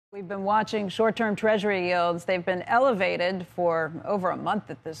We've been watching short-term Treasury yields. They've been elevated for over a month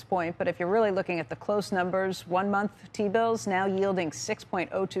at this point. But if you're really looking at the close numbers, 1-month T-bills now yielding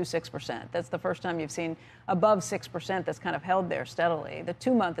 6.026%. That's the first time you've seen above 6% that's kind of held there steadily. The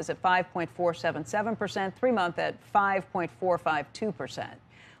 2-month is at 5.477%, 3-month at 5.452%.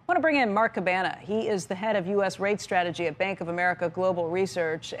 I want to bring in Mark Cabana. He is the head of U.S. rate strategy at Bank of America Global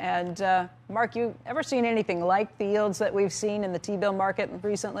Research. And Mark, you ever seen anything like the yields that we've seen in the T-bill market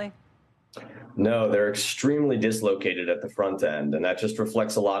recently? No, they're extremely dislocated at the front end, and that just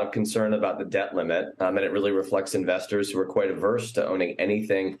reflects a lot of concern about the debt limit, and it really reflects investors who are quite averse to owning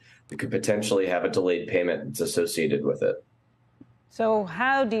anything that could potentially have a delayed payment that's associated with it. So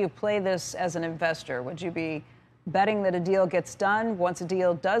how do you play this as an investor? Would you be betting that a deal gets done once a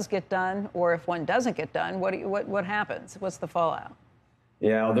deal does get done, or if one doesn't get done, what happens? What's the fallout?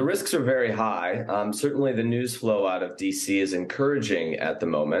 Yeah, well, the risks are very high. Certainly the news flow out of D.C. is encouraging at the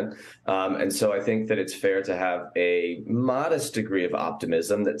moment. And so I think that it's fair to have a modest degree of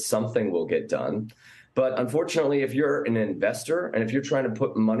optimism that something will get done. But unfortunately, if you're an investor and if you're trying to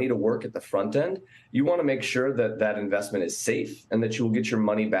put money to work at the front end, you want to make sure that that investment is safe and that you will get your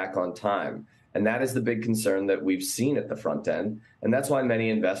money back on time. And that is the big concern that we've seen at the front end. And that's why many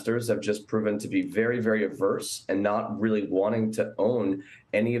investors have just proven to be very, very averse and not really wanting to own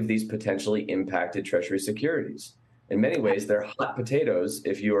any of these potentially impacted Treasury securities. In many ways, they're hot potatoes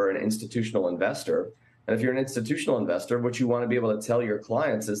if you are an institutional investor. And if you're an institutional investor, what you want to be able to tell your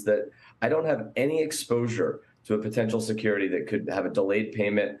clients is that I don't have any exposure to a potential security that could have a delayed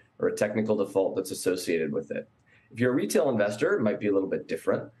payment or a technical default that's associated with it. If you're a retail investor, it might be a little bit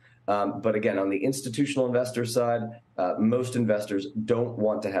different. But again, on the institutional investor side, most investors don't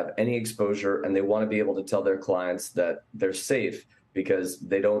want to have any exposure, and they want to be able to tell their clients that they're safe because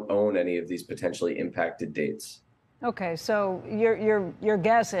they don't own any of these potentially impacted dates. Okay, so your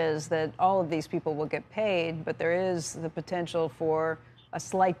guess is that all of these people will get paid, but there is the potential for a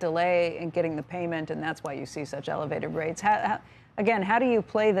slight delay in getting the payment, and that's why you see such elevated rates. Again, how do you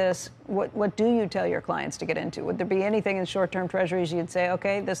play this? What do you tell your clients to get into? Would there be anything in short-term Treasuries you'd say,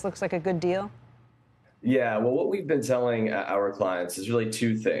 okay, this looks like a good deal? Yeah, well, what we've been telling our clients is really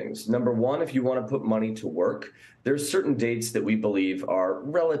two things. Number one, if you want to put money to work, there's certain dates that we believe are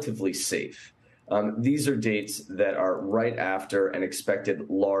relatively safe. These are dates that are right after an expected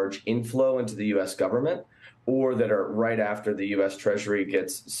large inflow into the U.S. government, or that are right after the U.S. Treasury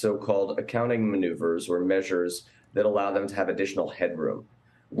gets so-called accounting maneuvers or measures that allow them to have additional headroom.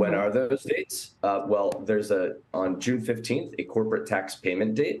 When are those dates? Well, there's on June 15th, a corporate tax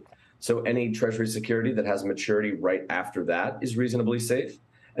payment date. So any Treasury security that has maturity right after that is reasonably safe.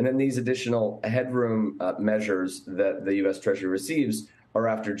 And then these additional headroom measures that the U.S. Treasury receives are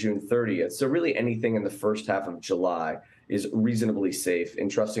after June 30th. So really anything in the first half of July is reasonably safe in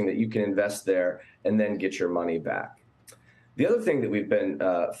trusting that you can invest there and then get your money back. The other thing that we've been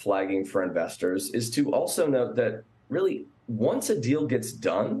flagging for investors is to also note that really once a deal gets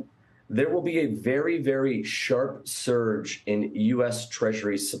done, there will be a very, very sharp surge in U.S.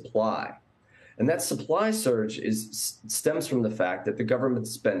 Treasury supply. And that supply surge stems from the fact that the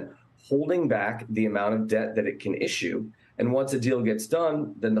government's been holding back the amount of debt that it can issue. And once a deal gets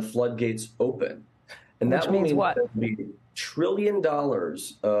done, then the floodgates open. And that means what? That will be $1 trillion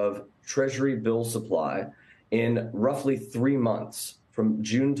of Treasury bill supply in roughly 3 months, from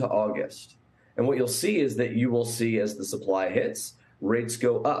June to August. And what you'll see is that you will see as the supply hits, rates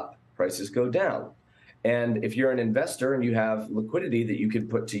go up, prices go down. And if you're an investor and you have liquidity that you can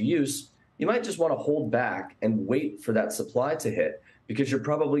put to use, you might just want to hold back and wait for that supply to hit, because you're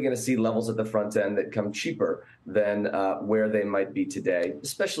probably going to see levels at the front end that come cheaper than where they might be today,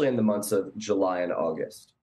 especially in the months of July and August.